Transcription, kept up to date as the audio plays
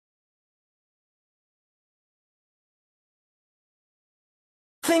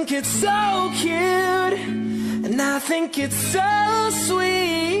Think it's so cute, and I think it's so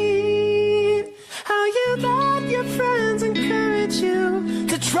sweet how you let your friends encourage you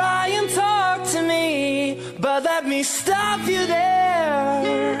to try and talk to me. But let me stop you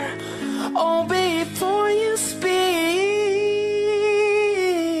there, oh, before you speak.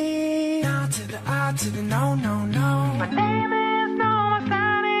 No to the I to the no, no, no. My name is no, my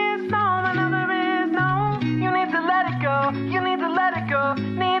sign is no, my number is no. You need to let it go, you need to let it go,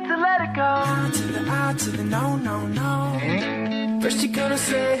 need to let it go. No to the I to the no, no, no. First you're gonna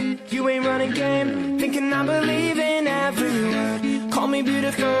say you ain't running game, thinking I believe in every word. Call me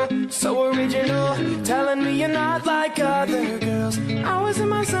beautiful, so original, telling me you're not like other girls. I was in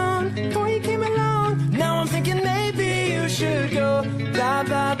my zone before you came along. Now I'm thinking maybe you should go. Blah,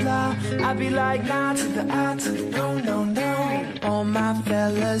 blah, blah. I'd be like, nah to the I to the no, no, no. All my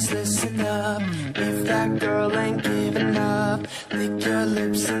fellas, listen up. If that girl ain't giving up, lick your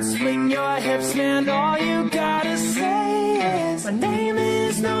lips and swing your hips, man. All you gotta say is, my name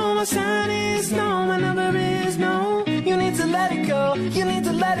is no, my sign is no, my number is no. You need to let it go, you need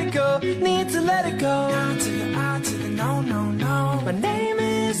to let it go, need to let it go. No to the I to the no, no, no. My name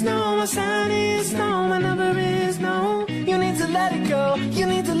is no, my sign is no, my number is no. You need to let it go, you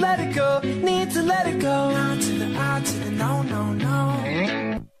need to let it go, need to let it go. No to the I to the no, no,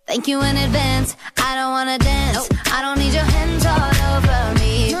 no. Thank you in advance, I don't wanna dance. I don't need your hands all over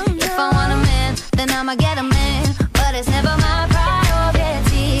me. If I want a man, then I'ma get a man, but it's never my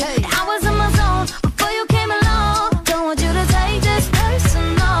priority. I was in my zone before you came along. Don't want you to take this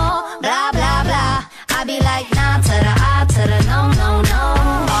personal. Blah, blah, blah. I be like, nah to the I to the no, no, no.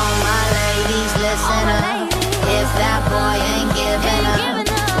 All my ladies, listen up. If that boy ain't giving up,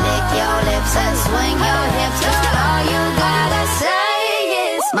 lick your lips and swing your hips, girl. All you gotta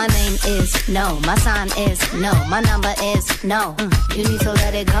say is, my name is no, my sign is no, my number is no. You need to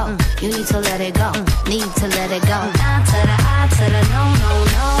let it go, you need to let it go, need to let it go. Nah to the I to the no, no,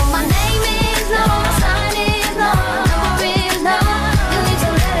 no. My name is no, my sign is no, my number is no. You need to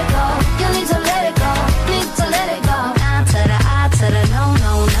let it go, you need to let it go, need to let it go. Nah to the I to the no,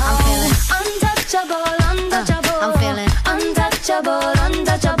 no, no. I'm feeling untouchable, untouchable. I'm feeling untouchable,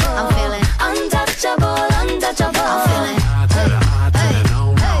 untouchable. I'm feeling untouchable, untouchable. I'm feeling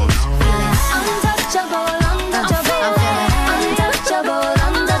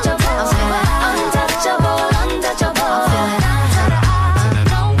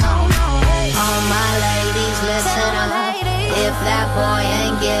that boy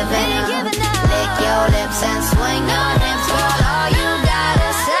ain't giving up, lick your lips and swing your hips, girl. All you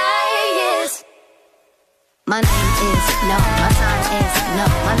gotta say is, my name is no, my sign is no,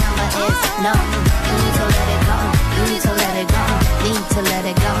 my number is no.